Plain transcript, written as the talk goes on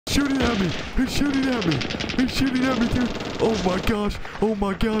shooting at me. He's shooting at me. He's shooting at me, dude. Oh my gosh. Oh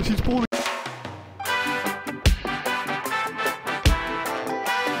my gosh. He's pulling.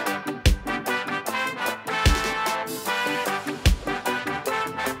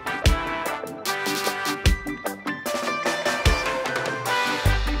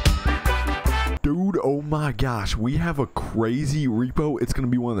 Dude, oh my gosh, we have a crazy repo. It's going to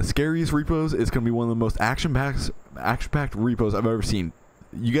be one of the scariest repos. It's going to be one of the most action-packed repos I've ever seen.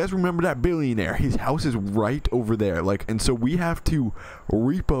 You guys remember that billionaire? His house is right over there. And so we have to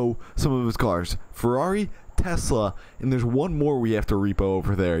repo some of his cars. Ferrari, Tesla, and there's one more we have to repo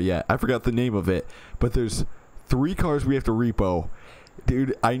over there. Yeah, I forgot the name of it, but there's 3 cars we have to repo.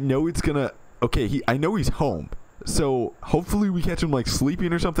 Dude, I know it's going to... Okay, I know he's home. So hopefully we catch him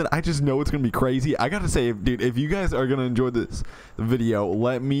sleeping or something. I just know it's gonna be crazy. I gotta say, dude, if you guys are gonna enjoy this video,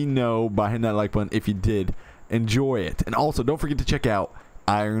 let me know by hitting that like button if you did enjoy it. And also, don't forget to check out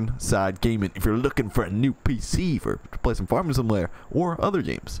Ironside Gaming if you're looking for a new PC to play some Farming Simulator or other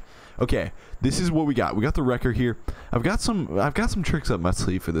games. Okay, this is what we got. We got the wrecker here. I've got some tricks up my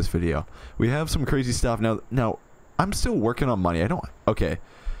sleeve for this video. We have some crazy stuff now. I'm still working on money.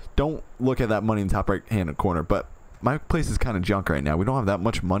 Don't look at that money in the top right hand corner, but my place is kind of junk right now. We don't have that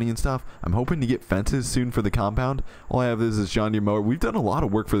much money and stuff. I'm hoping to get fences soon for the compound. All I have is this John Deere mower. We've done a lot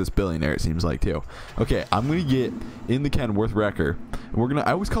of work for this billionaire, it seems like, too. Okay, I'm going to get in the Kenworth wrecker. And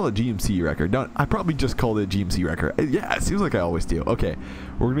I always call it GMC wrecker. No, I probably just called it GMC wrecker. Yeah, it seems like I always do. Okay,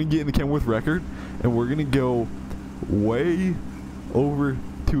 we're going to get in the Kenworth wrecker, and we're going to go way over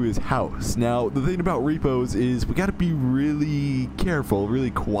to his house. Now, the thing about repos is we got to be really careful,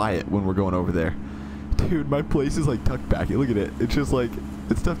 really quiet when we're going over there. Dude, my place is tucked back. Look at it. It's just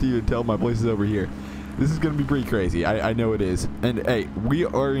it's tough to even tell my place is over here. This is going to be pretty crazy. I know it is. And hey, we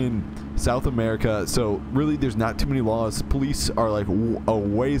are in South America, so really there's not too many laws. Police are a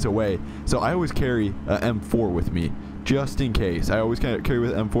ways away. So I always carry an M4 with me, just in case. I always carry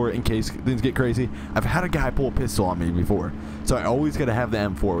with M4 in case things get crazy. I've had a guy pull a pistol on me before, so I always got to have the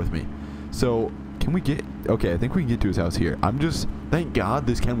M4 with me. So can we get... Okay, I think we can get to his house here. Thank God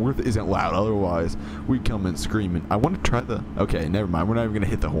this Kenworth isn't loud. Otherwise, we'd come in screaming. I want to try the... Okay, never mind. We're not even going to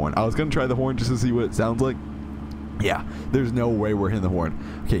hit the horn. I was going to try the horn just to see what it sounds like. Yeah, there's no way we're hitting the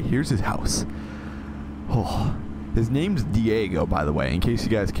horn. Okay, here's his house. Oh, his name's Diego, by the way, in case you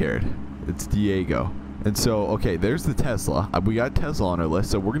guys cared. It's Diego. And so, okay, there's the Tesla. We got Tesla on our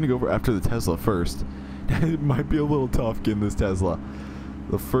list, so we're going to go after the Tesla first. It might be a little tough getting this Tesla.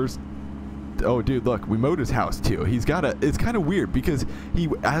 The first... Oh, dude, look, we mowed his house, too. He's got a... It's kind of weird because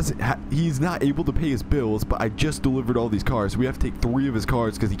he's not able to pay his bills, but I just delivered all these cars. We have to take 3 of his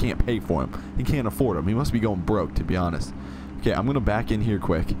cars because he can't pay for them. He can't afford them. He must be going broke, to be honest. Okay, I'm going to back in here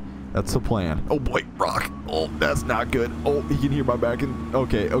quick. That's the plan. Oh, boy, rock. Oh, that's not good. Oh, he can hear my back.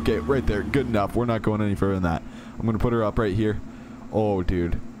 Okay, right there. Good enough. We're not going any further than that. I'm going to put her up right here. Oh,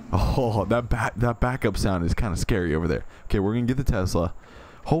 dude. Oh, that backup sound is kind of scary over there. Okay, we're going to get the Tesla.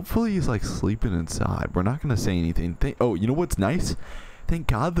 Hopefully he's sleeping inside. We're not going to say anything. Oh, you know what's nice? Thank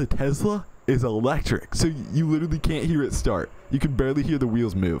God the Tesla is electric. So you literally can't hear it start. You can barely hear the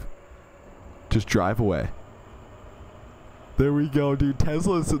wheels move. Just drive away. There we go, dude.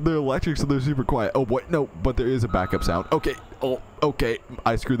 Teslas, they're electric, so they're super quiet. Oh, boy. No, but there is a backup sound. Okay. Oh, okay.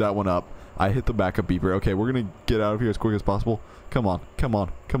 I screwed that one up. I hit the backup beeper. Okay, we're going to get out of here as quick as possible. Come on. Come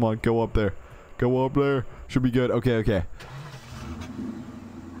on. Come on. Go up there. Go up there. Should be good. Okay.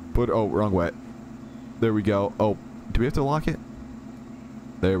 Oh, wrong way. There we go. Oh, do we have to lock it?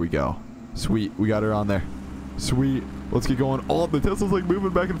 There we go. Sweet. We got her on there. Sweet. Let's get going. Oh, the Tesla's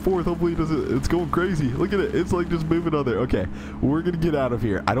moving back and forth. Hopefully it doesn't... It's going crazy. Look at it. It's just moving on there. Okay. We're going to get out of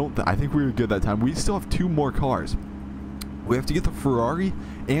here. I think we were good that time. We still have 2 more cars. We have to get the Ferrari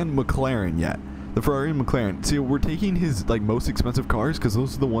and Mclaren yet. The Ferrari and McLaren. See, we're taking his most expensive cars because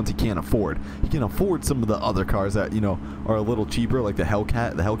those are the ones he can't afford. He can afford some of the other cars that are a little cheaper, like the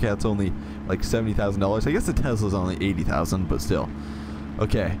Hellcat. The Hellcat's only $70,000. I guess the Tesla's only $80,000, but still.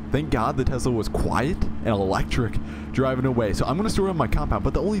 Okay, thank God the Tesla was quiet and electric driving away. So I'm gonna store it on my compound.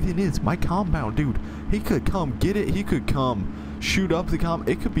 But the only thing is, my compound, dude, he could come get it. He could come shoot up the compound.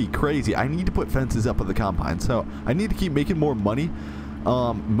 It could be crazy. I need to put fences up at the compound, so I need to keep making more money.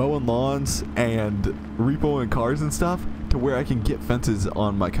 Mowing lawns and repoing cars and stuff to where I can get fences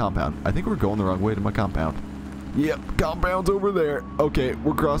on my compound. I think we're going the wrong way to my compound. Yep, compound's over there. Okay,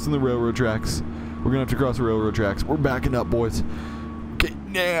 we're crossing the railroad tracks. We're gonna have to cross the railroad tracks. We're backing up, boys. Okay,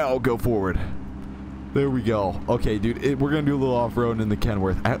 now go forward. There we go. Okay, dude, we're gonna do a little off-road in the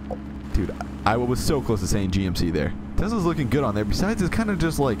Kenworth. Dude, I was so close to saying GMC there. Tesla's looking good on there. Besides, it's kind of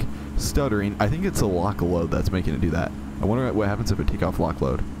just stuttering. I think it's a lock load that's making it do that. I wonder what happens if I take off lock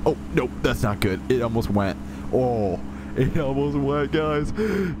load. Oh, nope, that's not good. It almost went. Oh, it almost went, guys.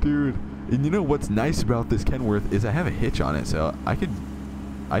 Dude. And you know what's nice about this Kenworth is I have a hitch on it, so I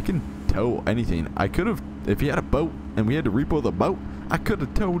can tow anything. I could have, if you had a boat and we had to repo the boat, I could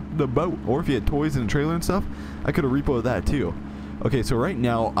have towed the boat. Or if you had toys and a trailer and stuff, I could have repoed that too. Okay, so right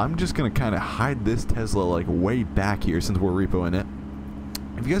now I'm just gonna kind of hide this Tesla like way back here since we're repoing it.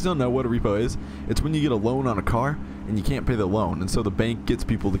 If you guys don't know what a repo is, it's when you get a loan on a car and you can't pay the loan, and so the bank gets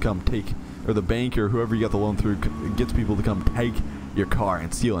people to come take, or the bank or whoever you got the loan through gets people to come take your car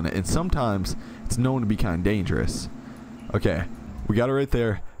and stealing it. And sometimes it's known to be kind of dangerous. Okay, we got it right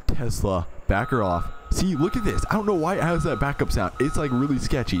there. Tesla, back her off. See, look at this. I don't know why it has that backup sound. It's like really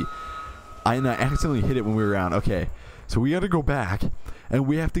sketchy. And I accidentally hit it when we were around. Okay, so we got to go back and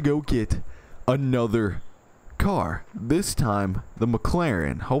we have to go get another car. This time the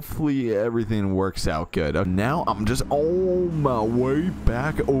Mclaren. Hopefully everything works out good. Now I'm just on my way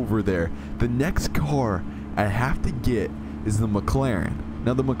back over there. The next car I have to get is the Mclaren.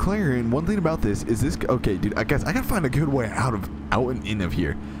 Now the Mclaren, one thing about this is this, okay dude, I guess I gotta find a good way out and in of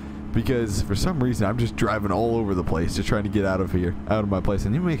here, because for some reason I'm just driving all over the place just trying to get out of my place.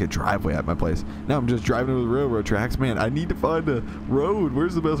 And you make a driveway at my place. Now I'm just driving over the railroad tracks. Man, I need to find a road.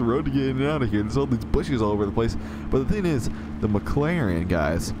 Where's the best road to get in and out of here? There's all these bushes all over the place. But the thing is, the Mclaren,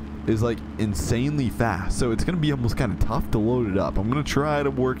 guys, is like insanely fast, so it's gonna be almost kind of tough to load it up. I'm gonna try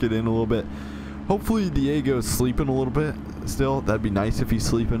to work it in a little bit. Hopefully Diego's sleeping a little bit still. That'd be nice if he's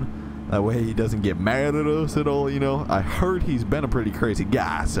sleeping. That way he doesn't get mad at us at all, you know. I heard he's been a pretty crazy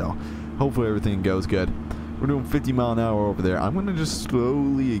guy, so hopefully everything goes good. We're doing 50 mile an hour over there. I'm going to just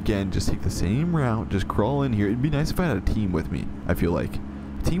slowly, again, just take the same route. Just crawl in here. It'd be nice if I had a team with me, I feel like.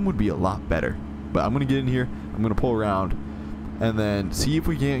 A team would be a lot better. But I'm going to get in here. I'm going to pull around. And then see if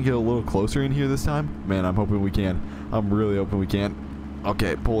we can't get a little closer in here this time. Man, I'm hoping we can. I'm really hoping we can.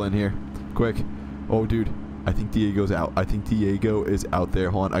 Okay, pull in here. Quick. Oh, dude. I think Diego's out. I think Diego is out there.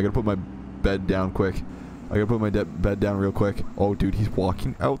 Hold on. I gotta put my bed down quick. I gotta put my bed down real quick. Oh, dude. He's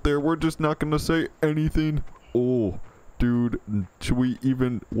walking out there. We're just not gonna say anything. Oh, dude. Should we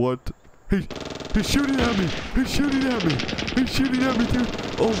even... What? He's shooting at me. He's shooting at me. He's shooting at me, dude.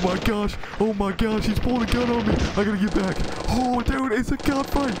 Oh, my gosh. Oh, my gosh. He's pulling a gun on me. I gotta get back. Oh, dude. It's a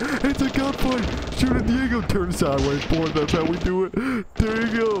gunfight. It's a gunfight. Shoot at Diego. Turn sideways, boy. That's how we do it. There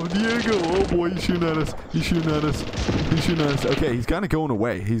you go. Diego. Oh, boy. He's shooting at us. He's shooting at us. He's shooting at us. Okay, he's kind of going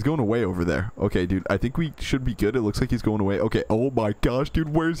away. He's going away over there. Okay, dude. I think we should be good. It looks like he's going away. Okay. Oh, my gosh,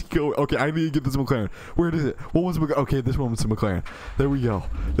 dude. Where's he going? Okay, I need to get this McLaren. Where is it? What was McLaren? Okay, this one was the McLaren. There we go.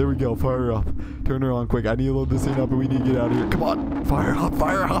 There we go. Fire her up. Turn her on quick. I need to load this thing up and we need to get out of here. Come on.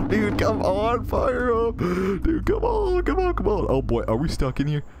 Fire up, dude. Come on. Fire up. Dude, come on. Come on. Come on. Oh, boy. Are we stuck in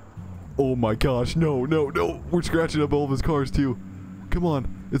here? Oh, my gosh. No, no, no. We're scratching up all of his cars, too. Come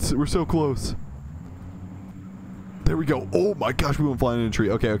on. We're so close. There we go. Oh, my gosh. We went flying in a tree.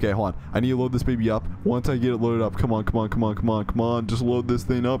 Okay, okay. Hold on. I need to load this baby up. Once I get it loaded up. Come on, come on, come on, come on, come on. Just load this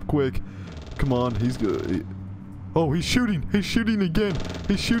thing up quick. Come on. He's good. Oh, he's shooting. He's shooting again.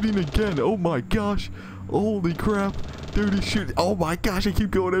 He's shooting again. Oh, my gosh. Holy crap. Dude, he's shooting. Oh, my gosh. I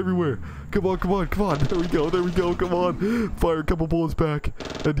keep going everywhere. Come on, come on, come on. There we go. There we go. Come on. Fire a couple bullets back.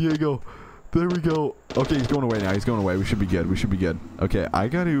 And Diego. There we go. Okay, he's going away now. He's going away. We should be good. We should be good. Okay, I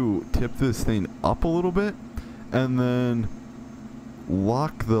got to tip this thing up a little bit. And then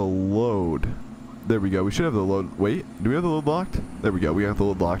lock the load. There we go. We should have the load. Wait, do we have the load locked? There we go. We have the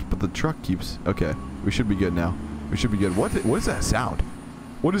load locked. But the truck keeps... Okay, we should be good now. We should be good. What is that sound?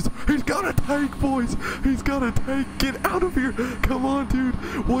 What is... He's got a tank, boys! He's got a tank! Get out of here! Come on, dude!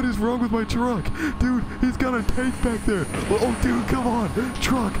 What is wrong with my truck? Dude, he's got a tank back there! Oh, dude, come on!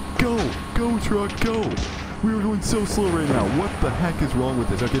 Truck, go! Go, truck, go! We are going so slow right now. What the heck is wrong with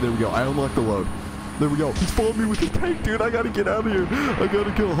this? Okay, there we go. I unlocked the load. There we go. He's following me with his tank, dude. I gotta get out of here. I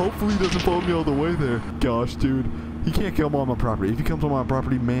gotta go. Hopefully he doesn't follow me all the way there. Gosh, dude. He can't come on my property. If he comes on my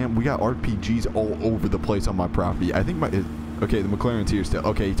property, man, we got RPGs all over the place on my property. I think my... Okay, the McLaren's here still.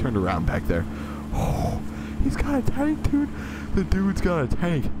 Okay, he turned around back there. Oh, he's got a tank, dude. The dude's got a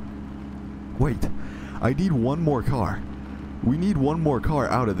tank. Wait. I need one more car. We need one more car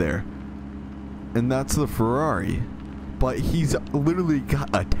out of there. And that's the Ferrari. But he's literally got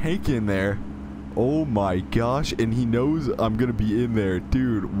a tank in there. Oh my gosh. And he knows I'm going to be in there.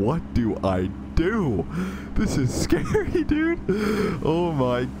 Dude, what do I do? This is scary, dude. Oh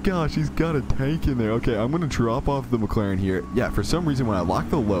my gosh, he's got a tank in there. Okay, I'm going to drop off the McLaren here. Yeah, for some reason when I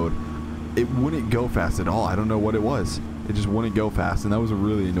locked the load, it wouldn't go fast at all. I don't know what it was. It just wouldn't go fast, and that was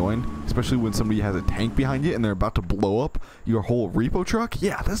really annoying, especially when somebody has a tank behind you and they're about to blow up your whole repo truck.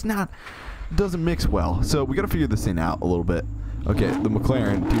 Yeah, that's not doesn't mix well. So we got to figure this thing out a little bit. Okay, the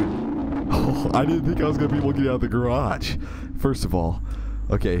McLaren, dude. Oh, I didn't think I was going to be looking out the garage. First of all.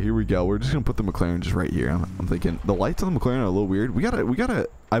 Okay, here we go. We're just going to put the McLaren just right here. I'm thinking the lights on the McLaren are a little weird. We gotta,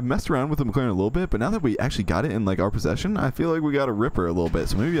 I've messed around with the McLaren a little bit, but now that we actually got it in like our possession, I feel like we got to rip her a little bit.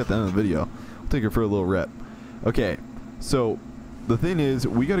 So maybe at the end of the video, we'll take her for a little rip. Okay, so the thing is,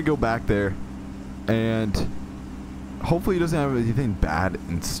 we got to go back there and hopefully he doesn't have anything bad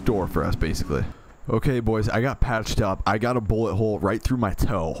in store for us, basically. Okay, boys, I got patched up. I got a bullet hole right through my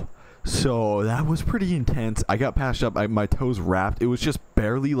toe. So that was pretty intense. I got patched up. My toes wrapped. It was just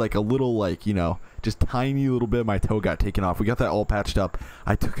barely like a little, like, you know, just tiny little bit of my toe got taken off. We got that all patched up.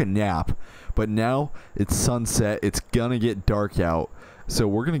 I took a nap, but now it's sunset. It's gonna get dark out. So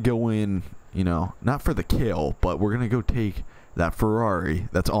we're gonna go in, you know, not for the kill, but we're gonna go take that Ferrari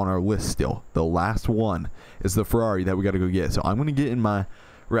that's on our list still. The last one is the Ferrari that we got to go get. So I'm gonna get in my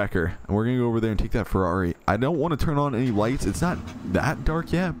wrecker and we're gonna go over there and take that Ferrari. I don't want to turn on any lights. It's not that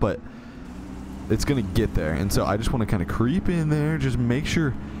dark yet, but it's gonna get there, and so I just want to kind of creep in there, just make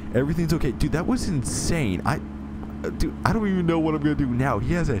sure everything's okay. Dude, that was insane. Dude, I don't even know what I'm gonna do now.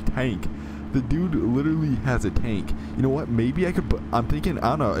 He has a tank. The dude literally has a tank. You know what? Maybe I could. I'm thinking.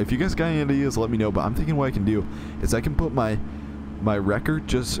 I don't know. If you guys got any ideas, let me know. But I'm thinking what I can do is I can put my wrecker,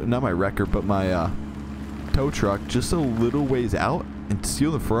 just not my wrecker, but my tow truck, just a little ways out and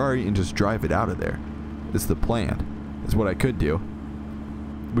steal the Ferrari and just drive it out of there. It's the plan. It's what I could do.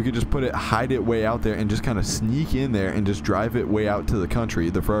 We could just put it, hide it way out there, and just kind of sneak in there and just drive it way out to the country,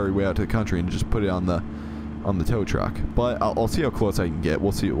 the Ferrari way out to the country, and just put it on the tow truck. But I'll see how close I can get.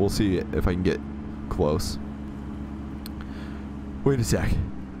 We'll see if I can get close. Wait a sec.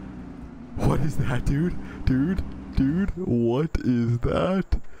 What is that, dude? Dude, what is that?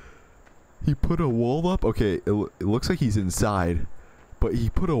 He put a wall up? Okay, it looks like he's inside, but he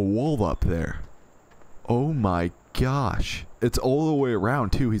put a wall up there. Oh my gosh. It's all the way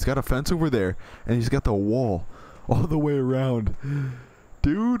around too. He's got a fence over there and he's got the wall all the way around.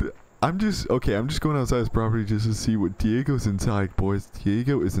 Dude, I'm just going outside his property just to see what Diego's inside, boys.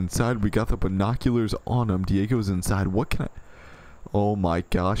 Diego is inside. We got the binoculars on him. Diego's inside. What can I... Oh my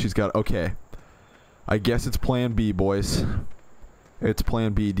gosh, he's got... Okay. I guess it's plan B, boys. It's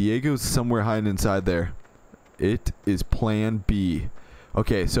plan B. Diego's somewhere hiding inside there. It is plan B.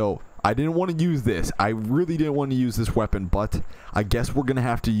 Okay, so I didn't want to use this. I really didn't want to use this weapon, but I guess we're gonna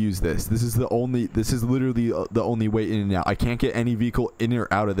have to use this. This is literally the only way in and out. I can't get any vehicle in or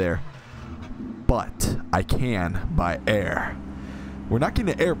out of there, but I can by air. We're not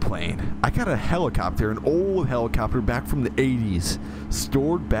getting an airplane. I got a helicopter, an old helicopter back from the 80s,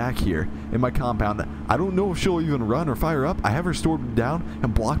 stored back here in my compound. I don't know if she'll even run or fire up. I have her stored down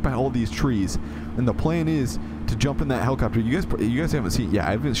and blocked by all these trees. And the plan is to jump in that helicopter. You guys haven't seen, yeah,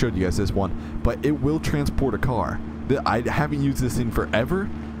 I haven't showed you guys this one, but it will transport a car. I haven't used this thing forever,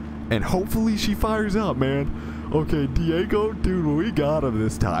 and hopefully she fires up, man. Okay, Diego, dude, we got him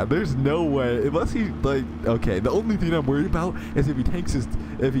this time. There's no way, unless he, like, okay, the only thing I'm worried about is if he takes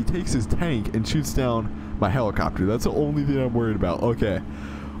his tank and shoots down my helicopter. That's the only thing I'm worried about. Okay.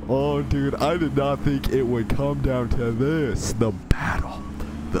 Oh, dude, I did not think it would come down to this. The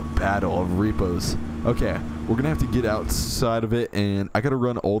battle of repos. Okay, we're gonna have to get outside of it, and I gotta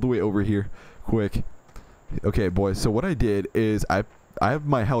run all the way over here quick. Okay, boys, so what I did is I have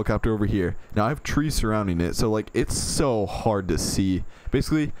my helicopter over here. Now I have trees surrounding it, so like it's so hard to see.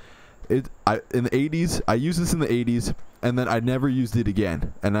 Basically, in the 80s, I used this in the 80s, and then I never used it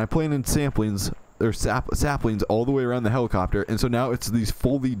again. And I planted saplings or saplings all the way around the helicopter, and so now it's these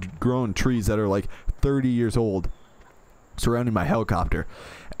fully grown trees that are like 30 years old surrounding my helicopter.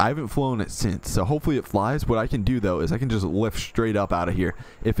 I haven't flown it since, so hopefully it flies. What I can do though is I can just lift straight up out of here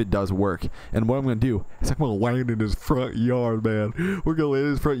if it does work. And what I'm gonna do is I'm gonna land in his front yard, man. We're gonna land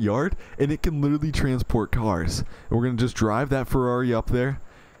in his front yard, and it can literally transport cars. And we're gonna just drive that Ferrari up there.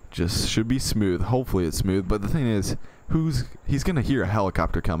 Just should be smooth. Hopefully it's smooth. But the thing is, he's gonna hear a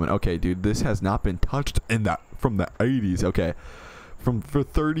helicopter coming. Okay, dude, this has not been touched from the 80s. Okay, for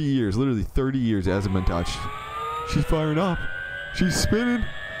 30 years, literally 30 years, it hasn't been touched. She's firing up. She's spinning.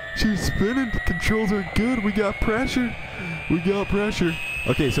 She's spinning. The controls are good. We got pressure.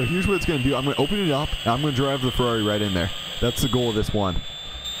 Okay, so here's what it's going to do. I'm going to open it up, and I'm going to drive the Ferrari right in there. That's the goal of this one.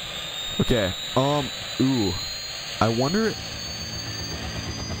 Okay. Ooh. I wonder...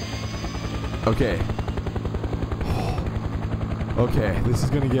 Okay. Okay, this is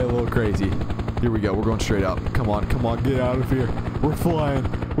going to get a little crazy. Here we go. We're going straight up. Come on, get out of here. We're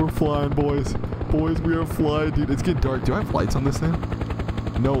flying, boys. Boys, we are flying, dude. It's getting dark. Do I have lights on this thing?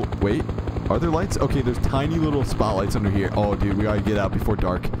 No, wait. Are there lights? Okay, there's tiny little spotlights under here. Oh, dude, we gotta get out before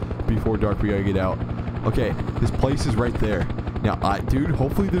dark. before dark. We gotta get out. Okay, this place is right there. Now, dude,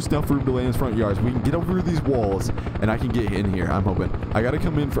 hopefully there's enough room to land in front yards. We can get over these walls, and I can get in here. I'm hoping. I gotta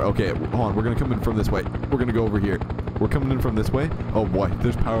come in for... Okay, hold on. We're gonna come in from this way. We're gonna go over here. We're coming in from this way. Oh, boy.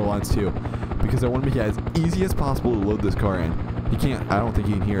 There's power lines, too. Because I want to make it as easy as possible to load this car in. He can't... I don't think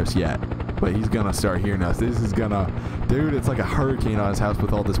he can hear us yet. But he's gonna start hearing us. This is gonna... Dude, it's like a hurricane on his house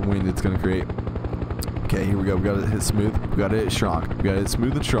with all this wind it's gonna create. Okay, here we go. We gotta hit smooth. We gotta hit strong. We gotta hit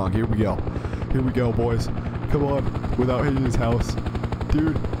smooth and strong. Here we go. Here we go, boys. Come on, without hitting his house.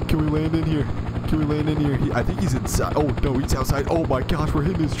 Dude, can we land in here? Can we land in here? I think he's inside. Oh, no, he's outside. Oh, my gosh, we're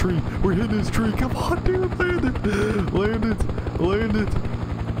hitting his tree. We're hitting his tree. Come on, dude, land it. Land it. Land it.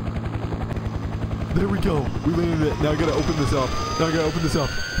 There we go. We landed it. Now I gotta open this up. Now I gotta open this up.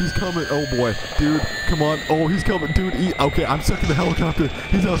 He's coming. Oh, boy. Dude, come on. Oh, he's coming. Dude, okay, I'm stuck in the helicopter.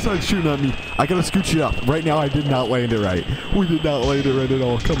 He's outside shooting at me. I gotta scooch it up. Right now, I did not land it right. We did not land it right at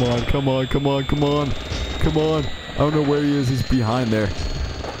all. Come on, come on, come on, come on. Come on. I don't know where he is. He's behind there.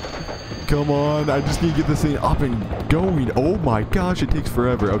 Come on. I just need to get this thing up and going. Oh my gosh. It takes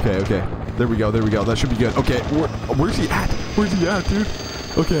forever. Okay, okay. There we go. There we go. That should be good. Okay. Where's he at? Where's he at, dude?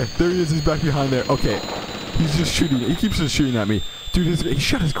 Okay. There he is. He's back behind there. Okay. He's just shooting. He keeps just shooting at me. Dude, he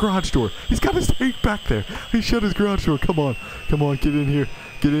shut his garage door. He's got his tank back there. He shut his garage door. Come on. Come on. Get in here.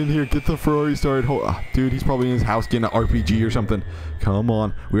 Get in here. Get the Ferrari started. Dude, he's probably in his house getting an RPG or something. Come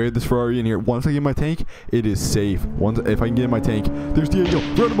on. We got this Ferrari in here. Once I get my tank, it is safe. If I can get in my tank. There's Diego.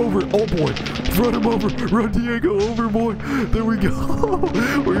 Run him over. Oh, boy. Run him over. Run Diego over, boy. There we go.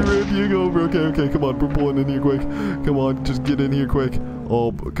 We ran Diego over. Okay, okay. Come on. We're pulling in here quick. Come on. Just get in here quick.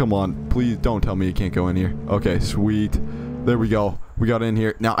 Oh, come on. Please don't tell me you can't go in here. Okay, sweet. There we go. We got in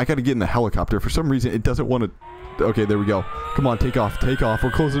here. Now, I got to get in the helicopter. For some reason, it doesn't want to... Okay, there we go. Come on, take off, take off.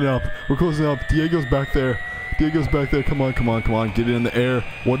 We're closing up. We're closing up. Diego's back there. Diego's back there. Come on, come on, come on. Get it in the air.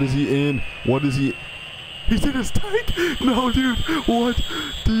 What is he in? What is he? He's in his tank. No, dude. What?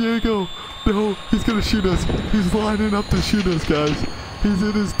 Diego. No, he's going to shoot us. He's lining up to shoot us, guys. He's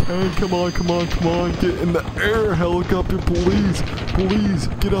in his tank. Come on, come on, come on. Get in the air, helicopter, please. Please.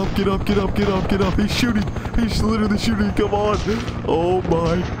 Get up, get up, get up, get up, get up. He's shooting. He's literally shooting. Come on. Oh,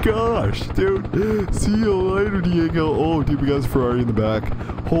 my gosh, dude. See you later, Diego. Oh, dude, we got his Ferrari in the back.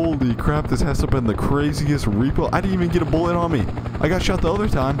 Holy crap, this has to have been the craziest repo. I didn't even get a bullet on me. I got shot the other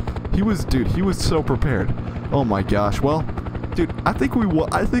time. He was so prepared. Oh, my gosh. Well, dude, I think we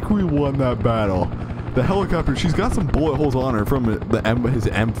won that battle. The helicopter, she's got some bullet holes on her from his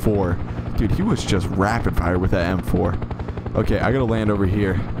M4. Dude, he was just rapid fire with that M4. Okay, I gotta land over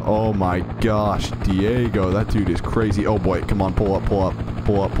here. Oh my gosh, Diego, that dude is crazy. Oh boy, come on, pull up, pull up,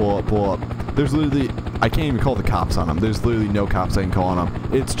 pull up, pull up, pull up. There's literally, I can't even call the cops on him. There's literally no cops I can call on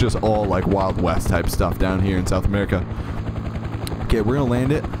him. It's just all like Wild West type stuff down here in South America. Okay, we're gonna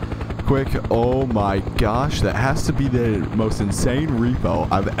land it. Quick. Oh my gosh, that has to be the most insane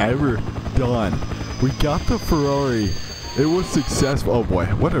repo I've ever done. We got the Ferrari. It was successful. Oh boy,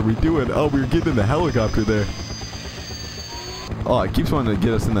 what are we doing? Oh, we were getting in the helicopter there. Oh, it keeps wanting to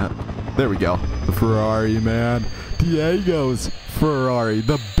get us in the... There we go. The Ferrari, man. Diego's Ferrari.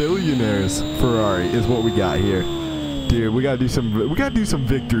 The Billionare'S Ferrari is what we got here. Dude, we gotta do some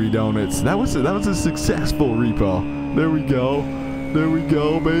victory donuts. That was a successful repo. There we go. There we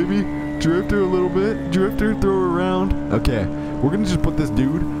go, baby. Drift her a little bit. Drift her, throw her around. Okay, we're gonna just put this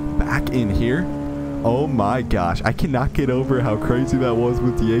dude back in here. Oh my gosh, I cannot get over how crazy that was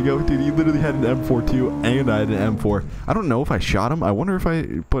with Diego. Dude, he literally had an M4 too, and I had an M4. I don't know if I shot him. I wonder if I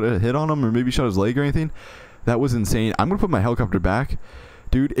put a hit on him or maybe shot his leg or anything. That was insane. I'm going to put my helicopter back.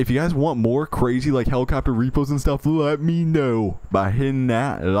 Dude, if you guys want more crazy like helicopter repos and stuff, let me know by hitting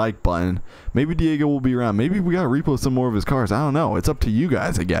that like button. Maybe Diego will be around. Maybe we got to repo some more of his cars. I don't know. It's up to you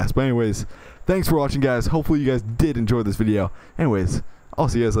guys, I guess. But anyways, thanks for watching, guys. Hopefully you guys did enjoy this video. Anyways, I'll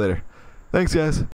see you guys later. Thanks, guys.